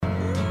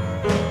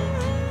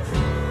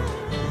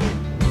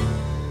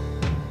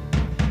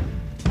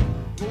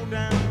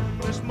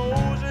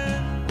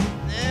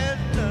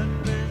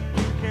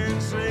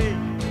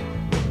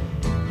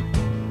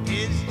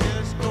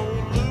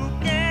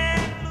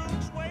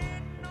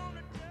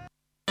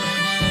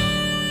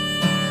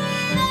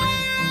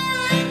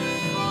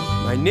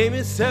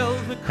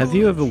Have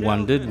you ever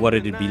wondered what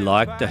it'd be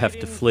like to have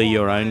to flee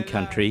your own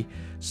country,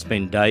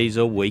 spend days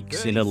or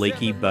weeks in a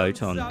leaky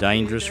boat on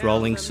dangerous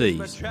rolling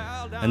seas,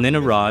 and then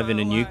arrive in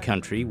a new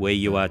country where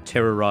you are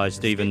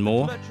terrorised even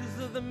more?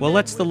 Well,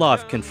 that's the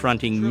life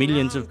confronting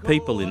millions of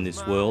people in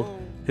this world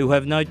who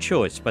have no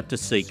choice but to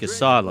seek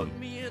asylum.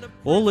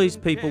 All these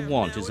people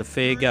want is a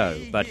fair go,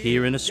 but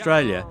here in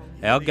Australia,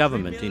 our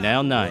government, in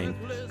our name,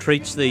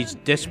 treats these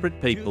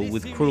desperate people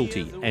with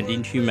cruelty and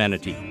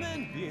inhumanity.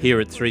 Here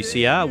at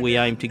 3CR, we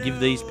aim to give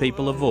these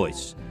people a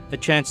voice, a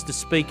chance to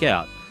speak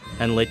out,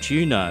 and let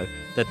you know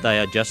that they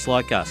are just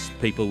like us,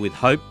 people with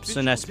hopes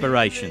and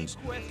aspirations,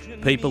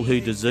 people who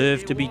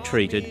deserve to be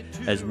treated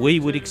as we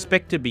would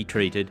expect to be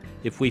treated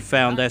if we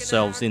found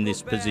ourselves in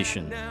this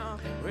position.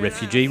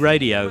 Refugee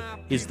Radio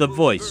is the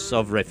voice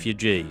of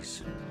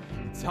refugees.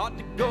 It's hard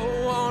to go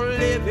on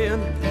living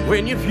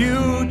when your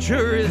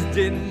future is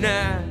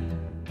denied.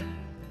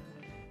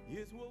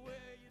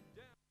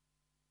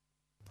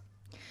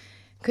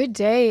 Good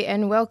day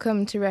and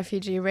welcome to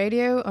Refugee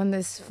Radio on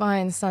this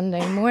fine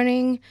Sunday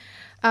morning.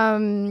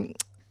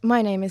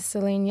 My name is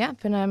Celine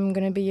Yap and I'm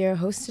going to be your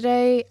host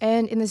today.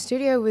 And in the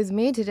studio with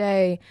me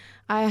today,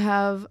 I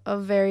have a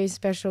very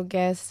special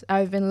guest.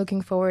 I've been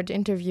looking forward to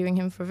interviewing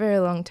him for a very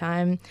long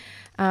time.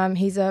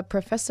 He's a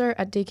professor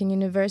at Deakin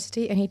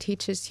University and he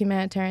teaches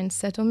humanitarian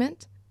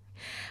settlement.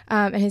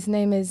 And his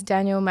name is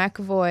Daniel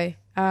McAvoy.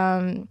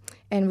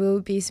 And we'll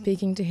be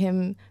speaking to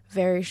him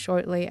very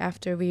shortly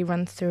after we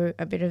run through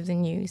a bit of the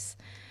news.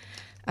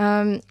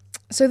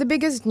 So the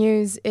biggest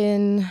news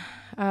in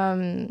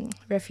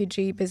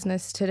refugee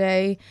business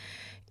today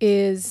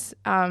is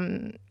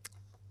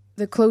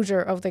the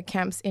closure of the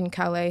camps in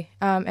Calais,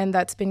 and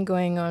that's been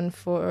going on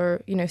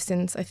for,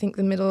 since I think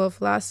the middle of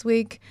last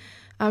week.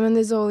 And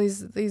there's all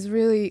these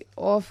really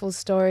awful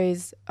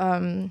stories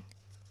of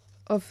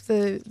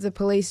the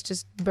police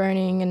just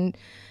burning and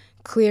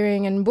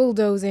clearing and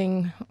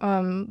bulldozing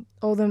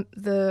all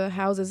the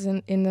houses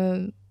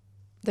in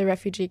the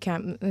refugee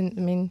camp. I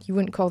mean, you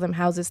wouldn't call them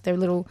houses, they're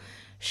little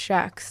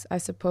shacks, I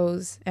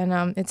suppose.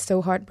 And it's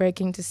so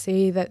heartbreaking to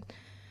see that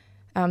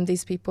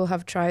these people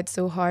have tried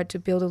so hard to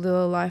build a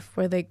little life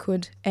where they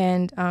could,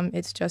 and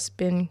it's just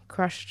been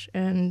crushed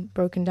and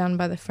broken down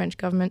by the French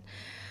government.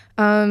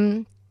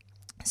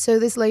 So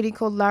this lady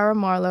called Lara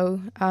Marlowe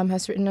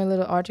has written a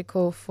little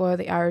article for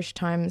the Irish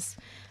Times,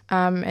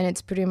 and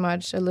it's pretty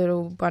much a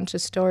little bunch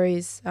of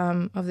stories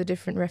of the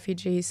different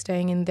refugees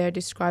staying in there,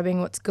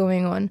 describing what's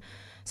going on.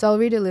 So I'll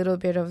read a little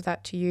bit of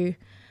that to you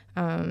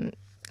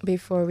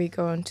before we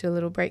go on to a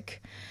little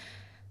break.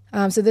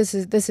 So this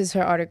is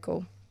her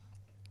article.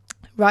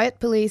 Riot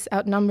police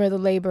outnumber the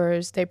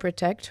labourers they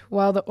protect,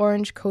 while the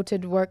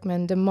orange-coated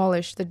workmen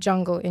demolish the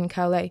jungle in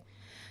Calais.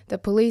 The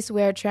police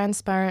wear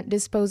transparent,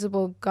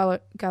 disposable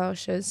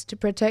galoshes to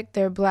protect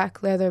their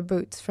black leather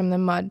boots from the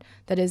mud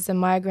that is the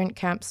migrant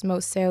camp's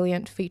most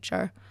salient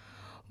feature.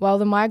 While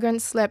the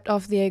migrants slept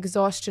off the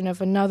exhaustion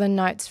of another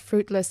night's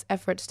fruitless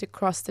efforts to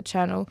cross the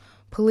channel,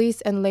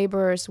 police and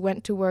labourers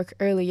went to work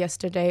early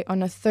yesterday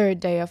on a third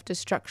day of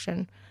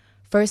destruction.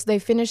 First, they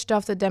finished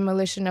off the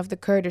demolition of the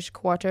Kurdish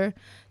quarter,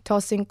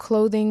 tossing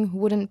clothing,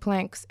 wooden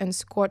planks, and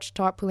scorched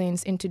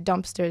tarpaulins into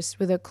dumpsters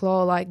with a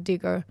claw-like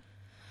digger.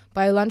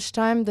 By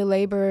lunchtime, the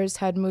labourers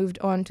had moved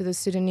on to the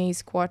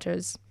Sudanese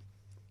quarters.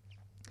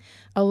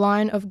 A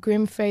line of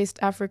grim-faced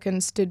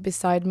Africans stood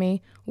beside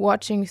me,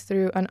 watching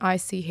through an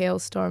icy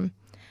hailstorm.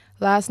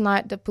 Last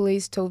night, the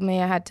police told me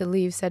I had to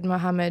leave, said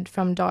Mohammed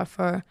from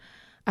Darfur.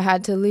 I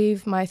had to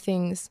leave my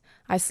things.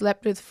 I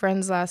slept with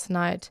friends last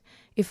night.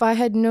 If I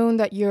had known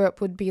that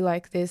Europe would be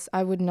like this,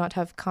 I would not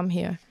have come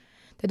here.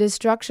 The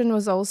destruction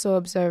was also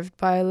observed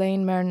by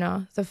Elaine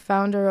Merna, the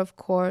founder of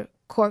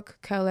Cork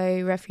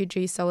Calais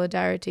Refugee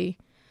Solidarity.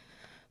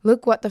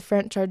 Look what the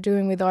French are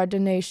doing with our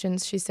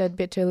donations, she said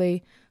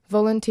bitterly.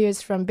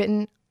 Volunteers from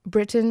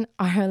Britain,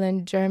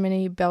 Ireland,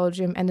 Germany,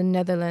 Belgium, and the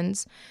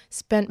Netherlands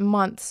spent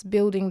months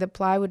building the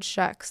plywood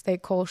shacks they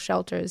call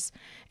shelters,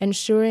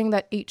 ensuring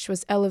that each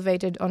was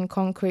elevated on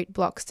concrete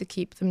blocks to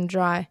keep them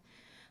dry.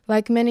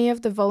 Like many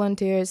of the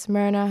volunteers,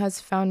 Myrna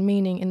has found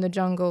meaning in the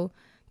jungle.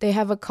 They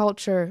have a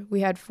culture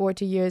we had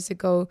 40 years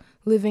ago,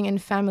 living in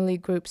family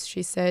groups,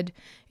 she said.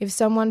 If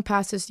someone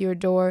passes your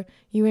door,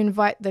 you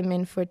invite them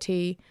in for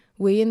tea.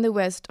 We in the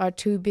West are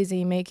too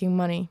busy making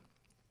money.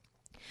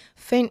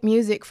 Faint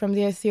music from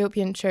the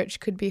Ethiopian church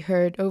could be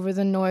heard over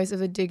the noise of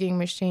the digging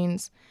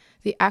machines.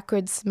 The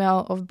acrid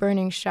smell of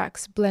burning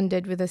shacks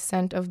blended with the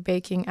scent of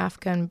baking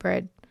Afghan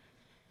bread.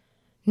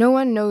 No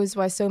one knows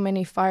why so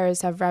many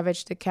fires have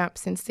ravaged the camp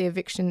since the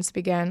evictions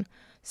began.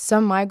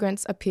 Some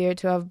migrants appear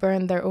to have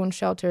burned their own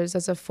shelters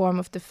as a form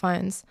of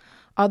defiance.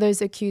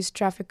 Others accuse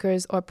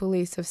traffickers or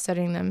police of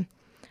setting them.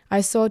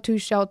 I saw 2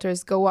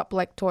 shelters go up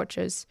like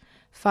torches.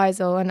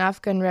 Faisal, an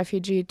Afghan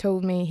refugee,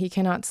 told me he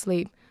cannot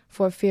sleep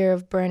for fear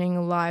of burning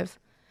alive.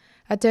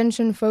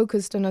 Attention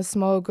focused on a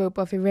small group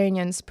of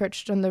Iranians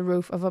perched on the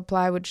roof of a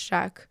plywood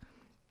shack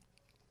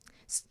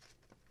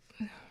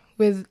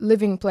with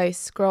living place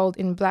scrawled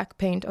in black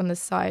paint on the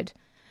side.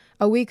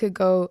 A week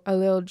ago, a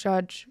little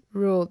judge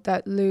ruled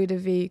that Louis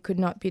Davy could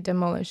not be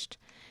demolished.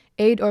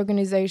 Aid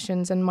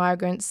organizations and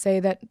migrants say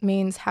that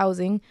means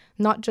housing,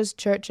 not just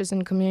churches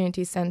and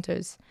community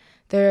centers.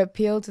 Their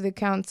appeal to the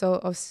Council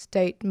of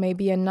State may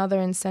be another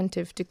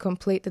incentive to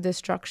complete the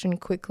destruction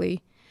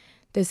quickly.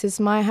 "This is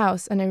my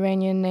house," an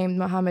Iranian named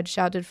Mohammed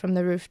shouted from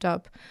the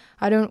rooftop.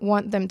 "I don't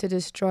want them to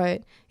destroy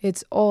it.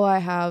 It's all I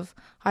have.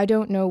 I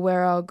don't know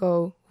where I'll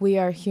go. We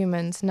are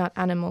humans, not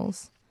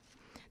animals."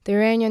 The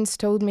Iranians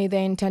told me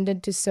they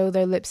intended to sew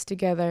their lips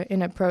together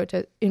in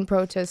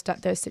protest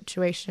at their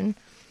situation.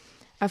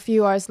 A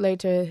few hours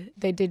later,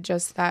 they did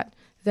just that,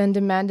 then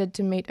demanded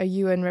to meet a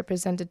UN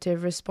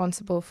representative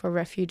responsible for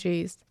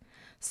refugees.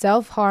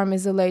 Self-harm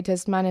is the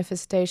latest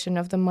manifestation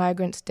of the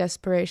migrants'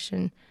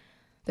 desperation.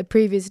 The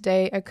previous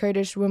day, a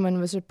Kurdish woman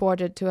was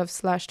reported to have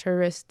slashed her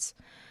wrists.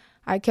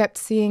 "I kept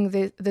seeing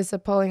this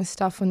appalling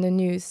stuff on the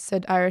news,"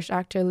 said Irish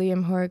actor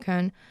Liam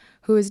Huracan,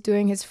 who is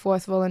doing his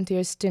 4th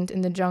volunteer stint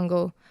in the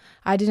jungle.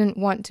 "I didn't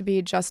want to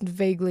be just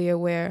vaguely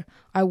aware.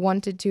 I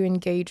wanted to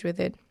engage with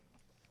it."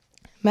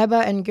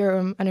 Meba and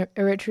Gurum, an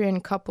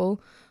Eritrean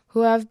couple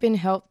who have been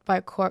helped by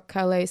Cork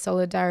Calais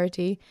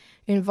Solidarity,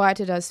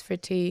 invited us for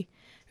tea.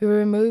 We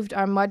removed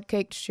our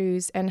mud-caked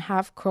shoes and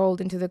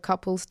half-crawled into the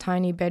couple's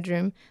tiny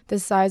bedroom, the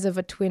size of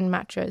a twin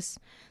mattress.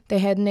 They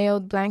had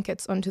nailed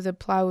blankets onto the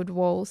plywood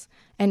walls,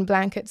 and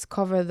blankets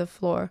covered the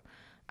floor.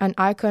 An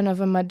icon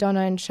of a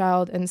Madonna and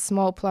Child and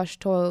small plush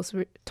toys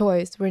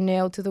were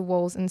nailed to the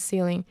walls and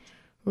ceiling.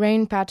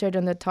 Rain pattered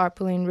on the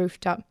tarpaulin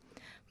rooftop.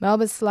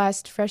 Melba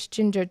sliced fresh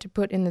ginger to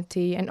put in the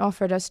tea and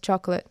offered us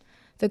chocolate.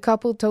 The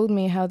couple told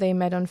me how they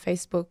met on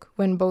Facebook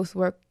when both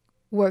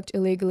worked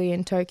illegally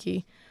in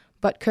Turkey.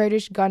 But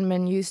Kurdish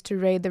gunmen used to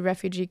raid the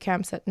refugee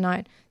camps at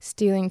night,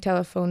 stealing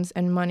telephones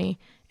and money,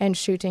 and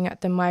shooting at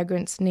the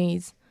migrants'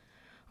 knees.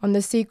 On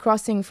the sea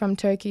crossing from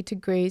Turkey to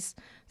Greece,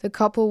 the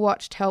couple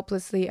watched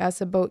helplessly as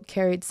a boat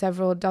carrying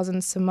several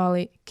dozen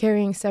Somalis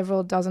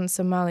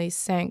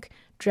sank,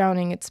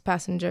 drowning its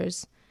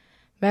passengers.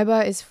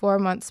 Meba is 4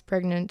 months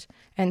pregnant,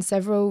 and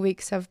several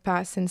weeks have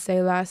passed since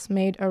they last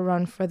made a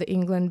run for the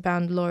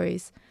England-bound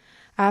lorries.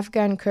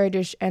 Afghan,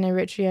 Kurdish, and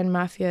Eritrean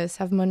mafias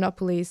have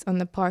monopolies on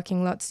the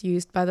parking lots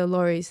used by the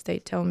lorries, they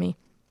tell me.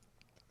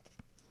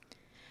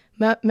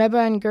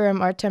 Meba and Gurum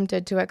are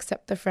tempted to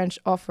accept the French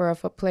offer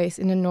of a place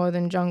in the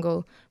northern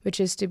jungle, which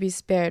is to be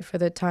spared for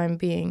the time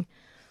being.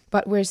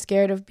 But we're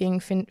scared of being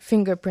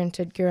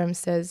fingerprinted, Gurum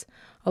says.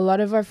 A lot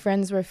of our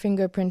friends were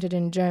fingerprinted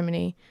in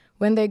Germany.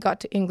 When they got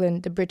to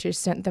England, the British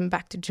sent them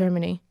back to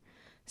Germany.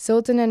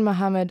 Sultan and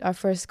Mohammed are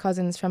first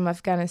cousins from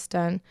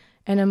Afghanistan,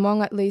 and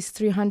among at least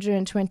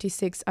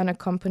 326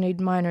 unaccompanied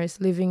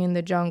minors living in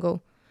the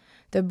jungle.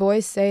 The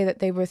boys say that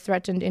they were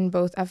threatened in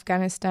both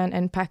Afghanistan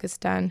and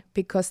Pakistan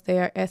because they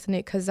are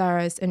ethnic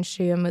Hazaras and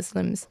Shia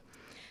Muslims.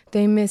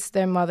 They miss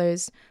their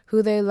mothers,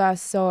 who they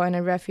last saw in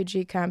a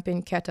refugee camp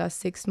in Quetta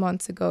 6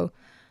 months ago.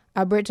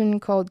 A Briton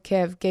called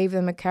Kev gave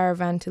them a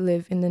caravan to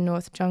live in the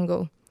North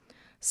Jungle.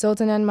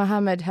 Sultan and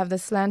Mohammed have the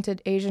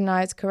slanted Asian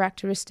eyes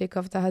characteristic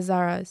of the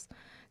Hazaras.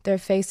 Their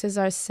faces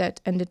are set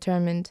and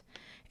determined.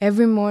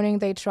 Every morning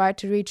they try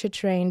to reach a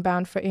train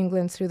bound for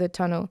England through the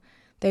tunnel.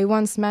 They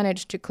once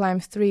managed to climb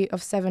 3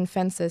 of 7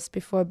 fences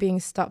before being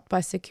stopped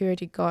by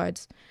security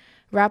guards,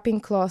 wrapping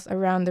cloth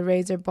around the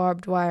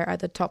razor-barbed wire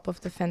at the top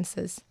of the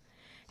fences.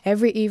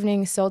 Every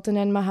evening, Sultan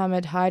and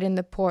Mohammed hide in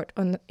the port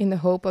in the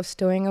hope of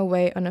stowing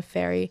away on a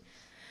ferry,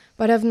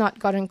 but have not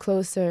gotten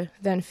closer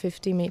than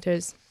 50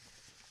 meters.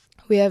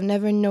 "We have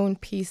never known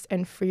peace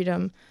and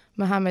freedom,"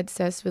 Mohammed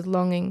says with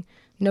longing.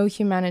 "No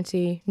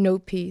humanity, no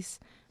peace.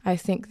 I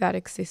think that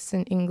exists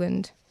in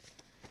England."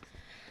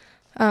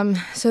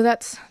 So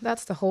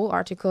that's the whole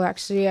article.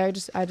 Actually, I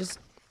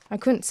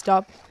couldn't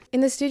stop. In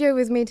the studio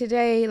with me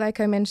today, like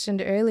I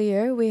mentioned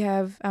earlier, we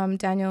have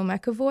Daniel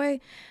McAvoy.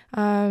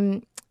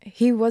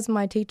 He was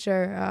my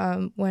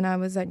teacher when I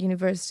was at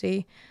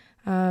university.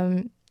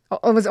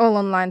 It was all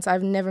online, so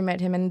I've never met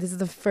him, and this is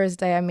the first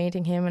day I'm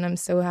meeting him, and I'm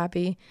so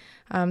happy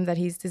that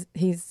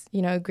he's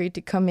agreed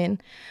to come in.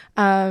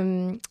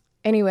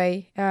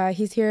 Anyway,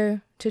 he's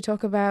here to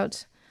talk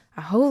about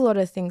a whole lot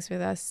of things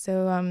with us.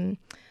 So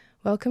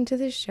welcome to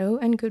the show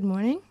and good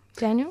morning,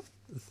 Daniel.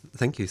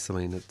 Thank you,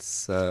 Celine.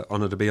 It's an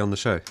honour to be on the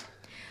show.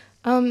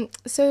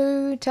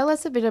 So tell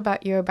us a bit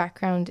about your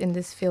background in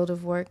this field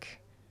of work.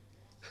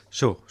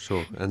 Sure.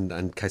 And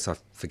in case I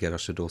forget, I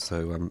should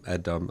also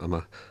add I'm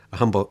a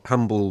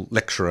humble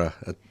lecturer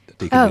at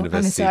Deakin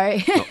University. I'm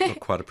sorry. not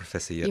quite a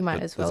professor yet. You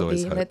might as well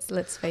be.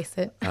 Let's face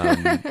it.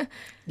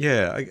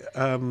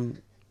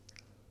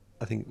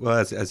 I think, well,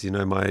 as you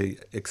know, my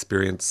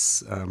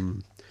experience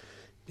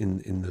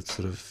in the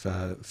sort of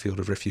field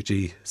of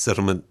refugee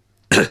settlement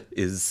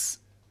is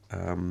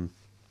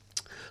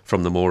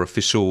from the more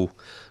official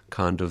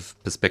kind of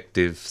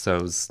perspective. So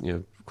it was,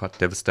 quite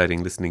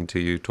devastating listening to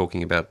you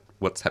talking about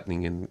what's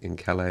happening in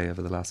Calais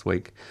over the last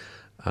week.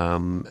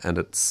 And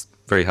it's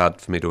very hard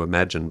for me to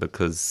imagine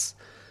because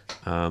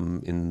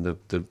in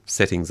the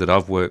settings that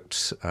I've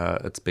worked,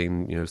 it's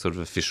been, sort of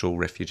official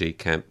refugee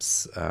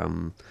camps,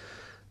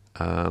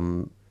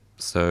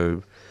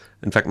 So,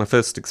 in fact, my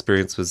first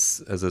experience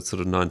was as a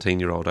sort of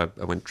 19-year-old. I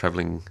went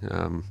travelling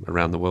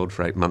around the world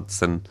for 8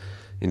 months, and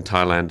in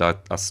Thailand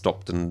I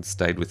stopped and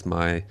stayed with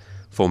my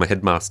former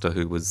headmaster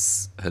who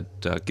had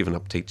given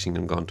up teaching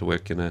and gone to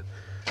work in a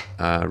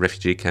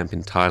refugee camp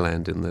in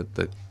Thailand in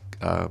the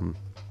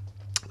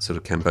sort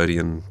of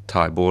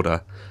Cambodian-Thai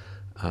border,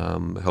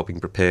 helping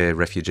prepare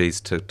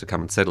refugees to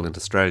come and settle in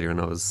Australia. And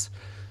I was,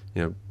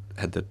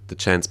 had the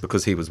chance,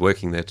 because he was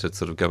working there, to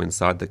sort of go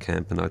inside the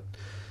camp, and I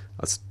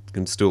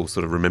can still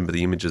sort of remember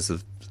the images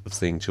of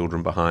seeing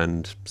children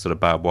behind sort of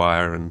barbed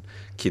wire and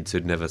kids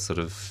who'd never sort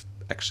of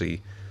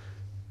actually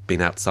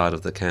been outside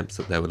of the camps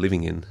that they were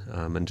living in,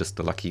 and just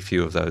a lucky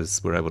few of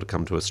those were able to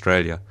come to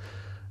Australia.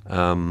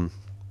 And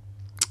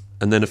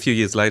then a few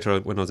years later,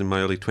 when I was in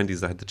my early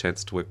 20s, I had the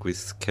chance to work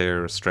with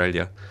CARE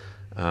Australia,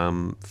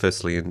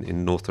 firstly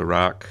in North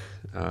Iraq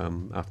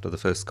after the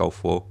first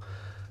Gulf War,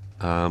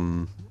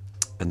 and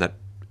that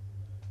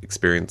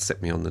experience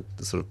set me on the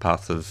sort of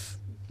path of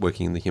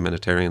working in the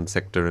humanitarian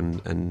sector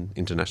and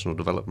international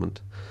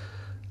development.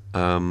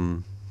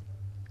 Then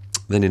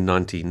in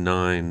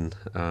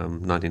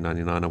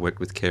 1999, I worked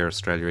with CARE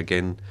Australia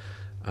again,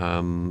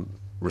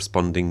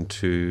 responding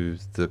to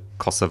the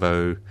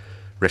Kosovo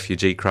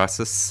refugee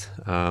crisis.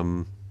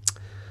 And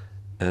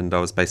I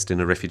was based in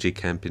a refugee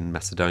camp in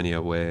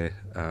Macedonia where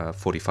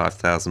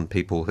 45,000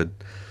 people had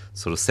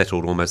sort of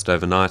settled almost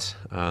overnight,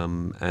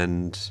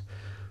 and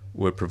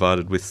were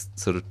provided with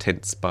sort of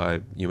tents by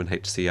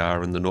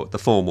UNHCR and the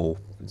formal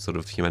sort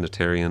of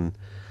humanitarian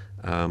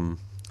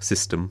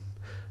system.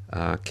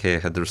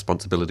 CARE had the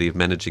responsibility of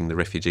managing the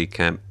refugee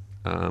camp,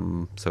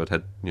 so it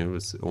had, it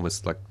was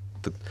almost like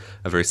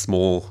a very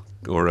small,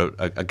 or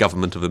a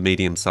government of a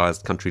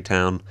medium-sized country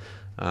town,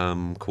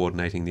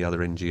 coordinating the other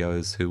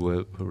NGOs who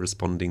were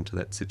responding to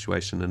that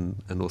situation,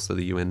 and also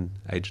the UN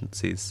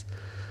agencies.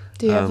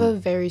 Do you have a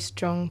very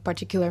strong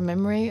particular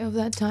memory of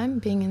that time,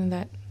 being in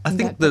that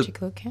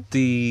particular camp?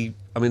 A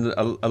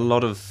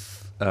lot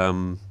of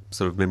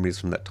sort of memories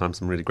from that time,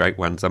 some really great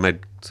ones. I made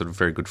sort of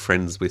very good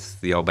friends with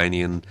the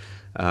Albanian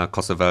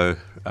Kosovo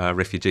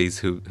refugees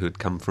who had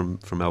come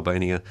from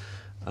Albania.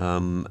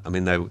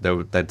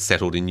 They'd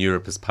settled in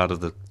Europe as part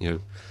of the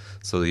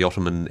sort of the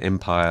Ottoman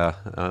Empire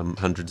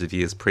hundreds of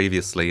years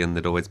previously, and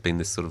there'd always been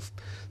this sort of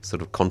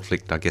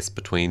conflict, I guess,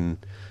 between.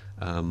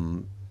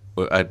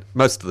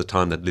 Most of the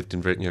time, they'd lived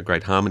in very,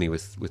 great harmony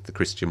with the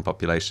Christian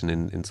population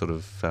in sort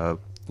of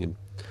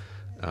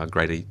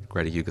greater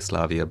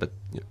Yugoslavia. But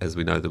as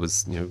we know, there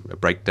was a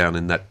breakdown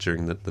in that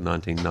during the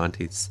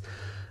 1990s.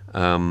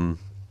 And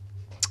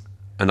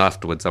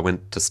afterwards, I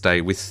went to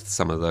stay with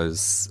some of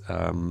those,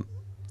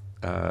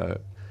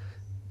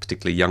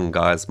 particularly young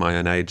guys my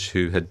own age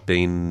who had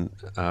been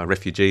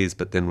refugees,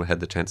 but then had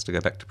the chance to go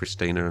back to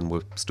Pristina, and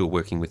were still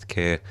working with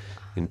CARE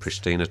in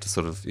Pristina to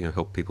sort of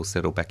help people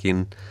settle back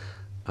in.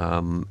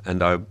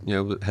 And I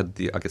had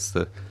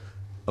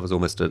I was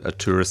almost a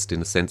tourist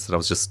in a sense that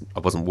I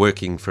wasn't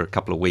working for a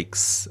couple of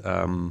weeks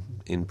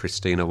in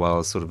Pristina while I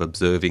was sort of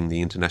observing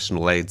the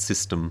international aid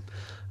system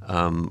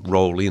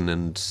roll in,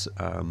 and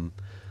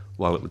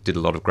while it did a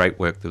lot of great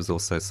work, there was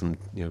also some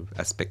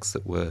aspects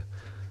that were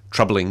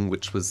troubling,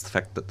 which was the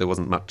fact that there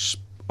wasn't much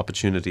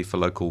opportunity for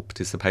local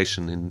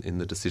participation in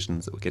the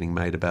decisions that were getting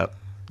made about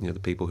the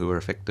people who were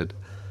affected.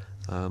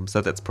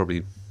 So that's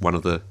probably one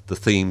of the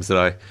themes that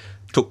I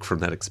took from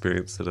that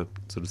experience that I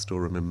sort of still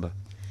remember.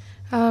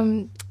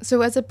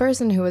 So as a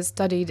person who has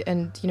studied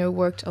and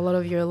worked a lot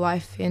of your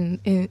life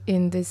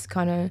in this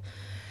kind of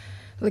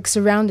like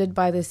surrounded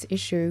by this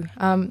issue,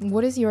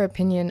 what is your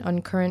opinion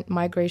on current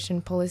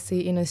migration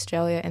policy in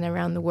Australia and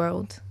around the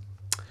world?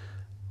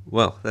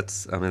 Well,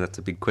 that's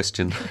a big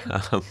question.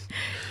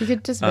 You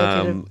could just make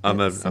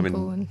it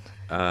simple one.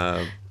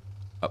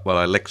 Well,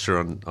 I lecture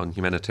on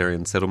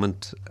humanitarian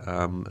settlement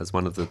as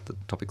one of the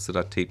topics that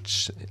I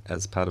teach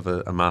as part of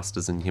a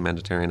Masters in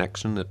Humanitarian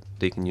Action at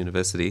Deakin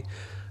University.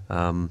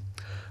 I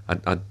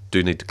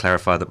do need to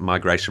clarify that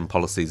migration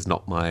policy is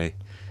not my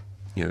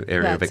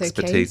area of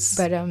expertise.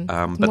 Okay, but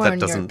more that in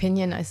your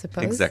opinion, I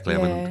suppose. Exactly.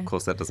 Yeah. I mean, of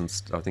course, that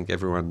doesn't. I think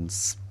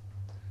everyone's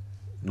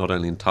not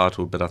only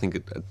entitled, but I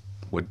think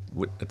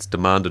it's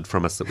demanded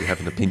from us that we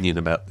have an opinion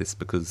about this,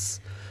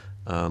 because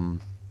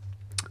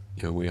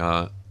we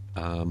are.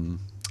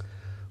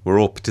 We're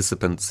all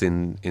participants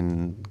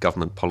in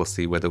government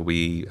policy, whether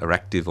we are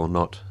active or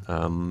not.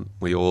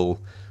 We all,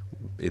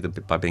 either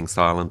by being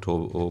silent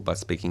or by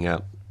speaking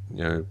out,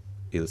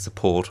 either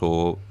support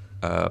or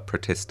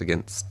protest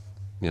against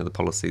the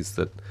policies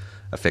that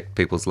affect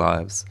people's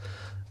lives.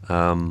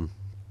 The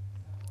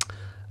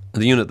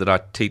unit that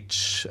I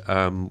teach,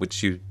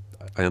 which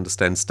I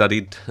understand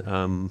studied,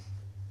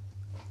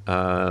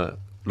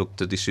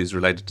 looked at issues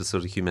related to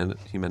sort of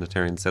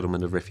humanitarian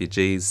settlement of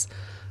refugees.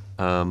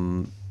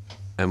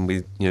 And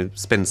we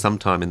spend some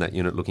time in that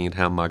unit looking at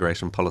how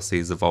migration policy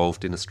has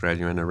evolved in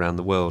Australia and around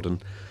the world.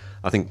 And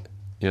I think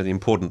the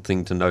important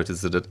thing to note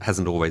is that it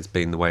hasn't always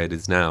been the way it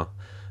is now.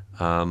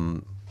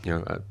 A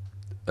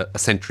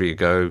century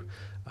ago,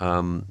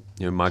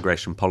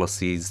 migration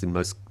policies in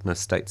most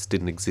states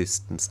didn't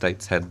exist, and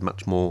states had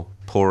much more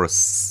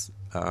porous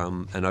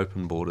and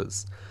open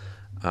borders.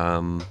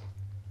 After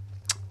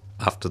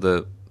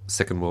the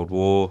Second World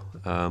War,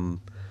 I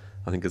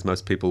think, as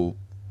most people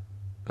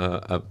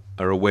are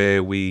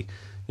aware,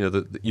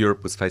 that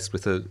Europe was faced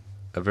with a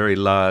very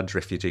large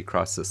refugee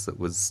crisis that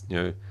was,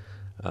 a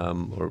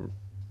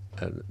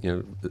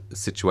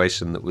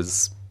situation that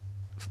was,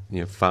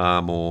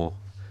 far more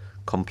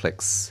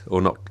complex,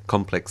 or not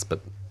complex,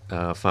 but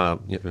far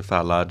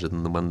larger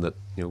than the one that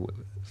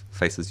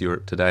faces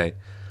Europe today.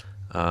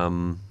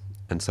 And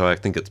so I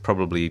think it's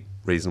probably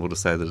reasonable to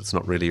say that it's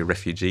not really a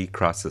refugee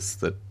crisis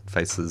that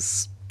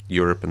faces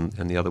Europe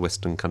and the other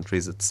Western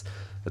countries. It's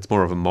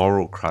more of a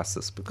moral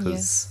crisis,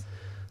 because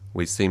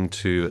we seem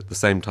to, at the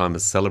same time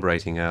as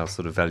celebrating our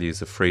sort of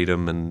values of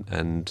freedom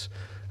and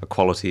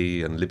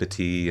equality and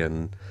liberty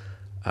and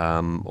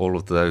all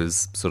of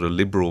those sort of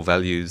liberal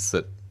values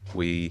that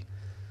we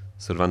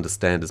sort of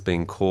understand as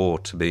being core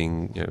to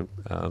being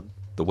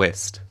the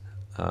West,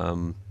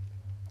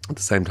 at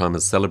the same time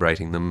as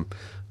celebrating them,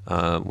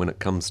 when it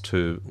comes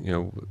to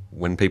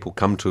when people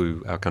come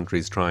to our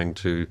countries trying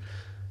to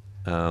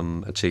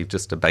achieve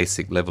just a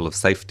basic level of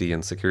safety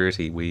and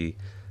security, we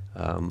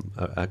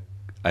are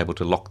able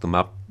to lock them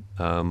up.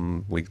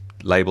 We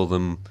label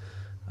them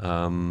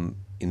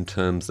in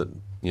terms that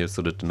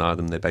sort of deny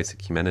them their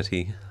basic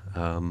humanity,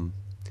 and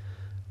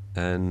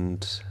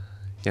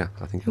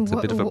I think it's a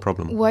bit of a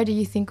problem. Why do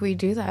you think we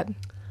do that?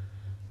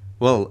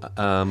 Well,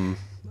 I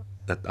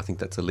think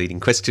that's a leading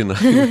question.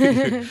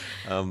 I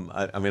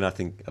mean, I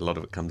think a lot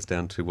of it comes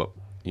down to what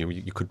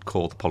you could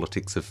call the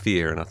politics of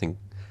fear, and I think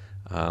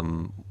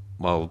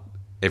while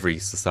every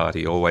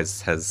society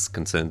always has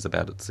concerns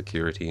about its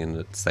security and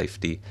its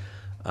safety,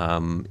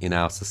 in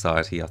our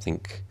society, I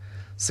think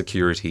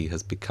security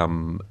has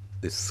become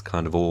this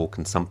kind of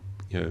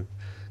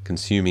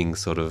consuming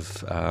sort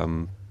of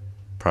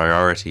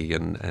priority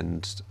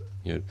and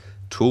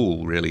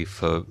tool really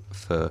for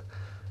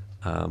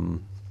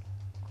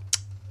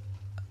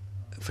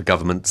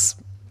governments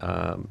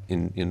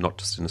in not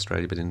just in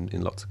Australia but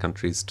in lots of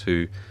countries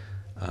to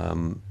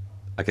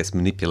I guess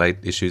manipulate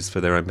issues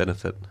for their own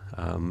benefit.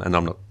 And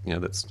I'm not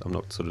I'm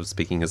not sort of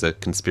speaking as a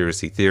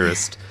conspiracy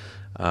theorist.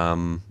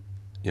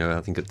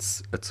 I think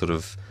it's sort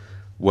of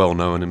well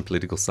known in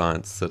political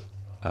science that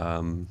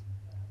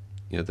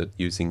that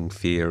using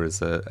fear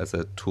as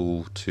a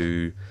tool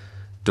to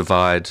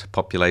divide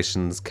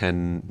populations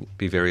can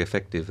be very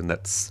effective, and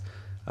that's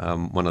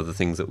one of the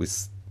things that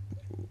was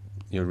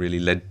really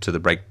led to the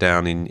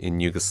breakdown in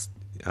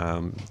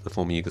the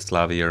former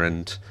Yugoslavia,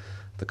 and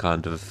the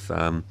kind of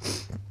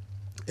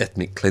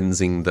ethnic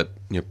cleansing that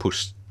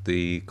pushed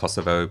the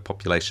Kosovo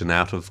population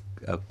out of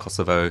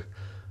Kosovo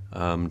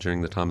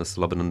during the time of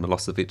Slobodan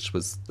Milosevic,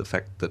 was the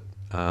fact that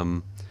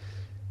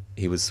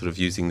he was sort of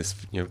using this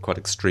quite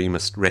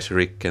extremist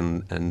rhetoric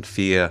and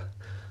fear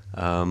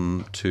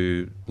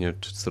to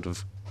sort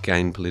of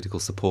gain political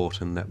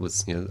support, and that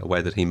was a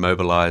way that he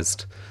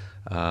mobilised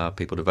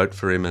people to vote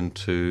for him and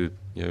to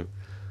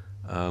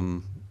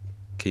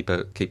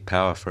keep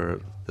power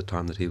for the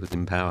time that he was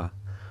in power.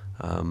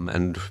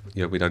 And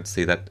we don't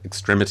see that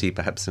extremity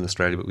perhaps in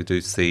Australia, but we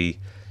do see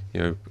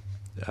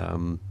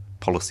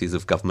policies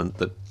of government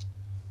that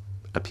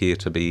appear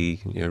to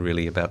be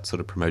really about sort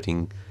of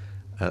promoting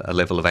a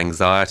level of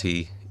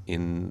anxiety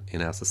in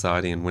our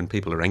society. And when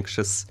people are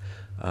anxious,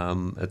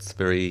 it's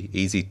very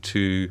easy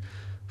to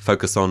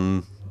focus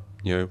on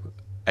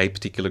a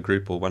particular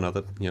group or one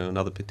other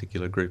another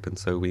particular group, and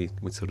so we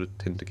sort of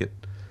tend to get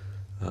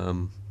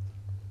I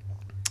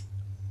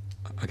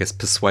guess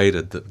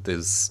persuaded that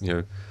there's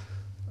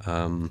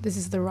this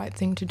is the right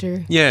thing to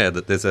do. Yeah,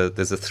 that there's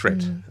a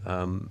threat,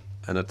 and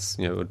it's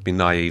it would be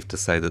naive to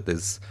say that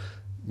there's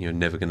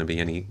never going to be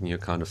any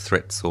kind of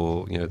threats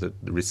or the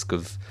risk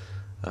of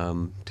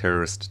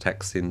terrorist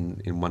attacks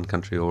in one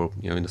country or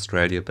in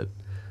Australia. But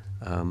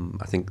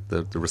I think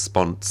the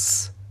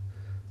response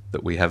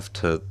that we have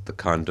to the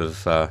kind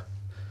of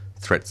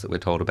threats that we're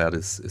told about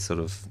is sort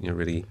of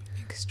really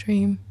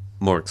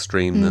more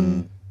extreme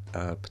than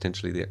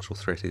potentially the actual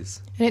threat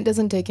is. And it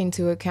doesn't take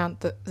into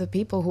account the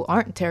people who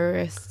aren't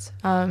terrorists.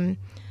 And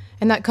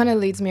that kind of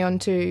leads me on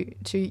to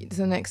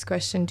the next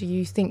question. Do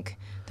you think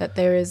that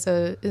there is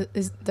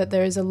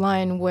a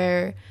line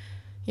where,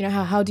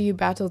 how do you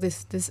battle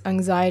this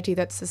anxiety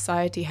that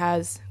society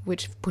has,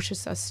 which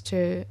pushes us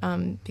to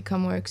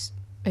become more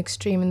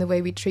extreme in the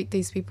way we treat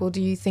these people?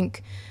 Do you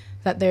think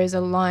that there is a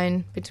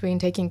line between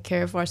taking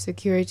care of our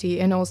security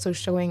and also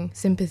showing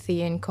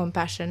sympathy and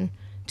compassion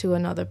to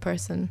another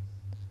person?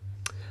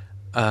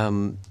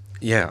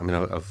 Yeah, I mean,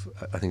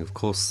 I think, of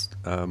course,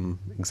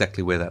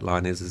 exactly where that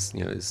line is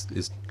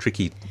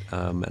tricky,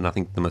 and I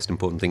think the most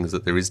important thing is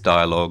that there is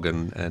dialogue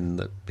and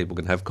that people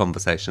can have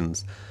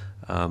conversations.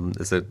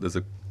 There's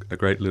a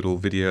great little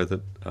video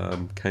that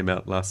came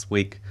out last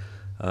week,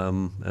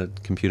 a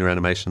computer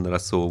animation that I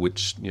saw,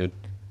 which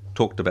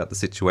talked about the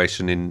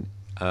situation in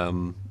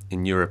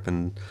Europe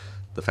and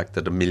the fact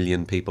that 1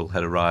 million people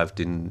had arrived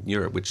in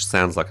Europe, which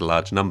sounds like a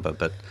large number,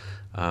 but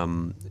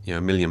 1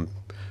 million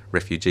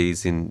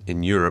refugees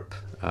in Europe,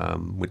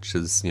 which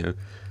is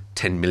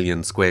 10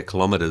 million square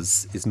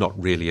kilometres, is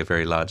not really a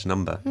very large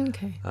number.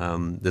 Okay.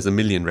 There's 1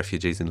 million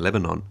refugees in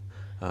Lebanon,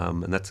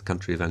 and that's a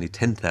country of only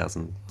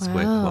 10,000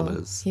 square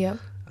kilometres. Yep.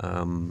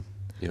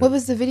 What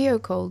was the video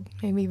called?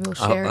 Maybe we'll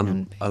share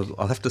it.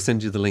 I'll have to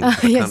send you the link.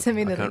 Send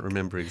me the link. I can't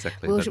remember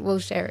exactly. We'll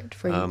share it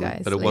for you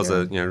guys. But it was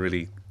a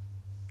really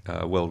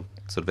well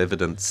sort of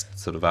evidenced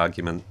sort of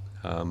argument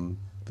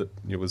that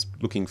it was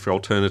looking for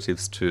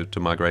alternatives to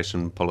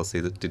migration policy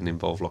that didn't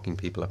involve locking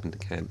people up into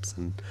camps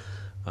and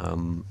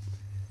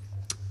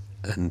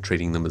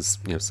treating them as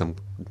some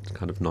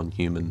kind of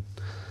non-human.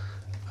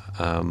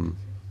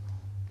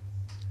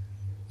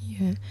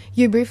 Yeah.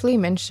 You briefly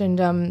mentioned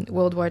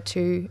World War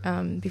II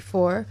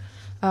before.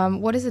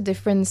 What is the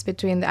difference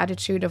between the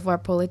attitude of our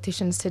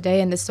politicians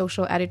today and the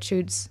social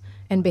attitudes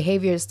and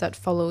behaviours that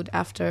followed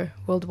after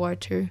World War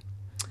II?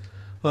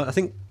 Well,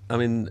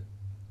 in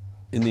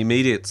the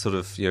immediate sort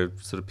of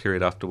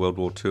period after World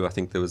War II, I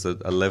think there was a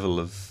level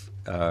of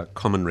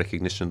common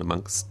recognition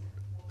amongst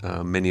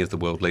many of the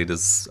world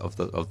leaders of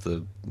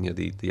the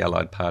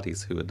Allied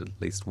parties who had at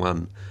least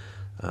won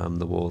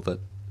the war that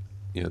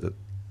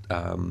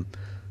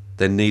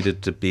there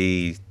needed to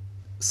be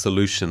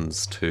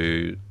solutions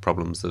to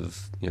problems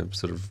of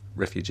sort of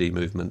refugee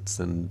movements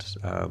and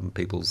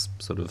people's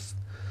sort of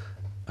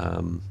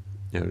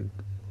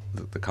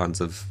the kinds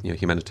of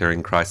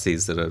humanitarian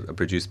crises that are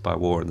produced by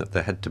war, and that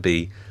there had to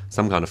be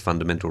some kind of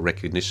fundamental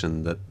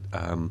recognition that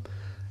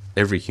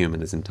every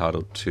human is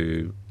entitled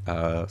to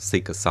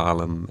seek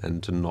asylum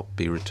and to not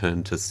be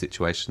returned to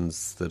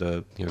situations that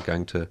are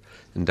going to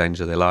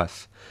endanger their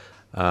life.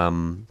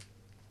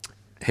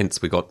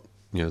 Hence we got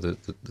the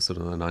sort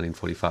of the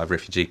 1945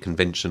 Refugee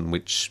Convention,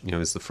 which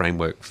is the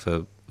framework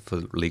for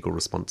legal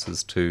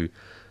responses to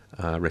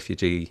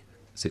refugee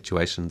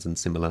situations and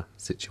similar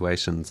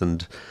situations.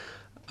 And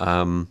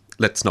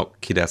let's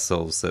not kid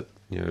ourselves that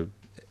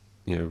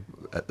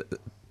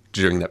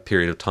during that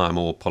period of time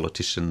all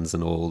politicians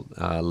and all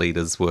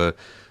leaders were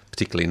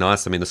particularly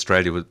nice.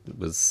 Australia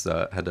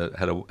had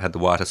the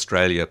White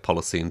Australia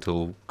policy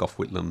until Gough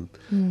Whitlam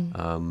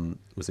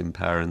was in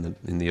power in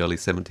the early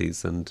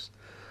 70s, and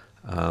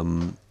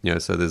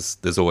so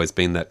there's always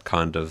been that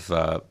kind of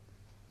I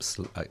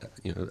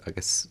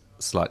guess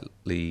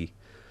slightly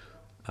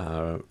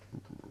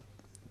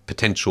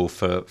potential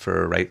for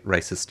a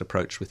racist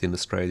approach within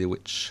Australia,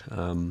 which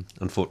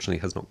unfortunately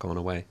has not gone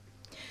away.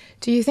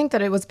 Do you think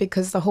that it was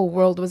because the whole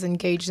world was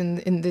engaged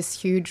in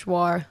this huge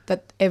war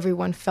that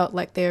everyone felt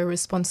like they were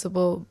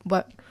responsible?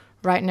 But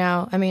right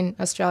now,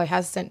 Australia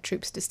has sent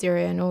troops to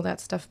Syria and all that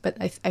stuff, but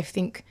I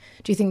think,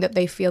 do you think that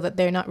they feel that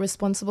they're not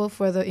responsible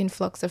for the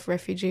influx of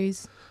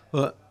refugees?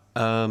 Well,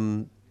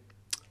 I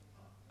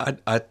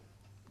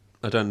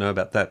don't know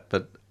about that,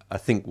 but I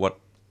think what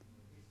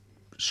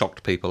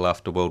shocked people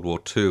after World War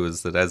II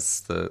is that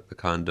as the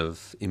kind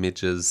of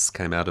images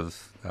came out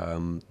of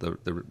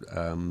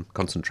the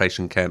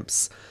concentration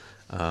camps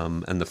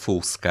and the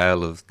full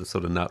scale of the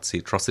sort of Nazi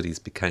atrocities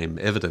became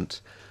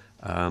evident,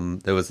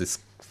 there was this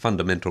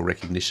fundamental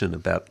recognition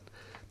about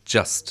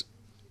just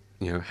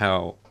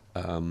how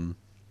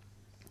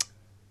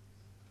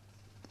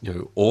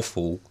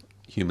awful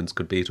humans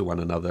could be to one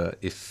another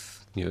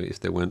if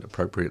there weren't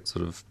appropriate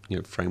sort of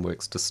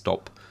frameworks to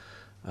stop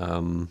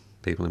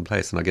people in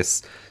place. And I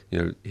guess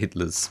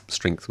Hitler's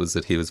strength was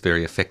that he was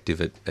very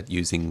effective at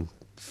using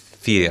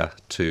fear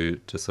to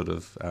sort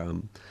of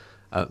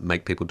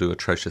make people do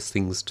atrocious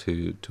things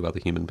to other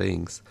human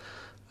beings.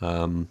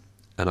 And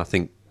I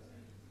think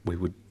we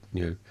would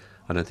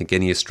I don't think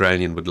any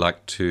Australian would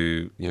like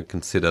to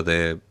consider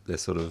their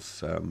sort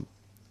of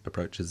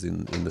approaches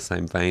in the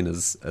same vein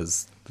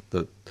as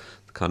the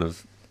kind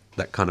of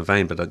that kind of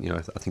vein. But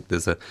I think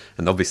there's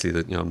and obviously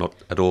that I'm not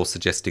at all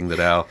suggesting that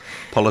our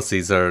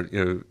policies are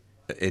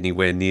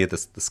anywhere near the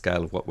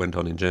scale of what went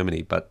on in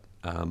Germany, but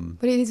I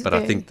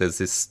think there's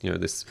this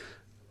this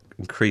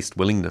increased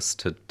willingness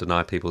to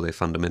deny people their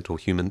fundamental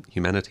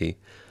humanity,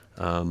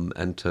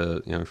 and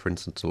to for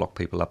instance to lock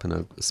people up in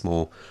a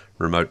small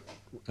remote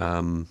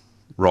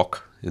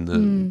rock in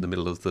the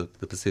middle of the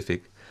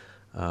Pacific,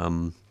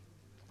 and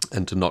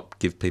to not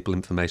give people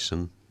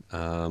information,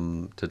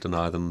 to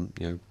deny them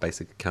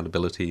basic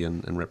accountability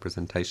and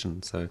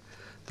representation. So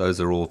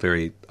those are all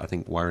very, I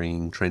think,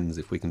 worrying trends.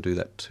 If we can do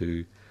that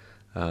to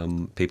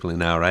people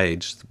in our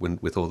age,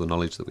 with all the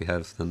knowledge that we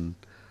have, then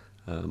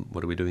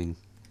what are we doing?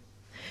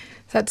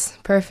 That's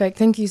perfect.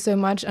 Thank you so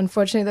much.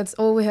 Unfortunately, that's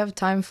all we have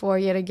time for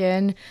yet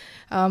again.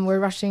 We're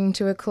rushing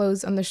to a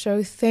close on the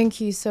show. Thank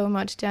you so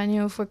much,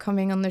 Daniel, for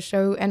coming on the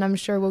show. And I'm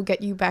sure we'll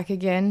get you back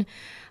again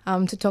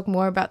to talk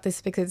more about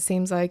this, because it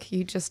seems like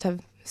you just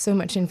have so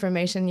much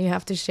information you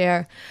have to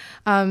share.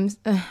 On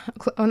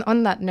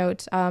that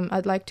note,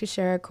 I'd like to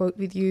share a quote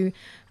with you.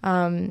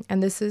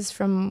 And this is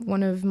from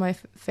one of my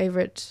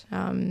favorite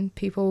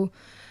people.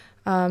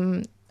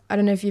 I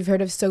don't know if you've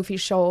heard of Sophie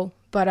Scholl,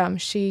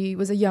 but she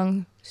was a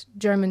young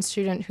German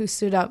student who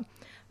stood up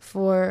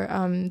for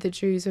the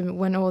Jews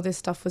when all this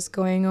stuff was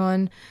going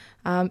on.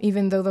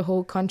 even though the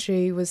whole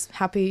country was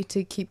happy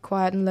to keep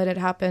quiet and let it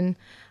happen.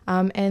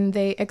 And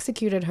they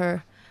executed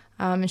her.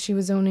 And she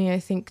was only, I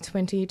think,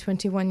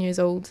 21 years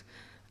old.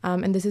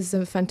 And this is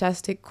a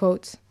fantastic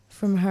quote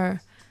from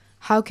her.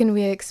 "How can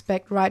we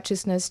expect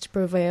righteousness to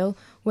prevail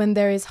when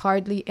there is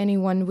hardly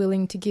anyone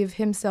willing to give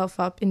himself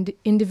up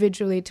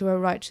individually to a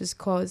righteous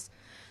cause?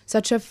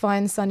 Such a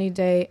fine sunny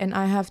day, and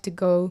I have to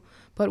go,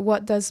 but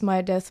what does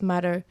my death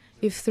matter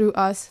if through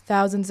us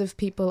thousands of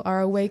people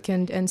are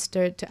awakened and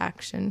stirred to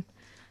action?"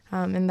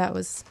 And that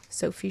was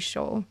Sophie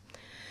Scholl.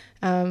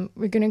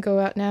 We're going to go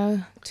out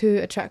now to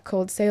a track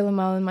called Sail a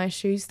Mile in My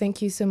Shoes.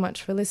 Thank you so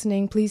much for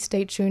listening. Please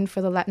stay tuned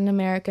for the Latin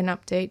American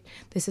update.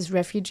 This is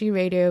Refugee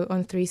Radio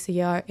on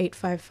 3CR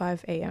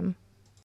 855 AM.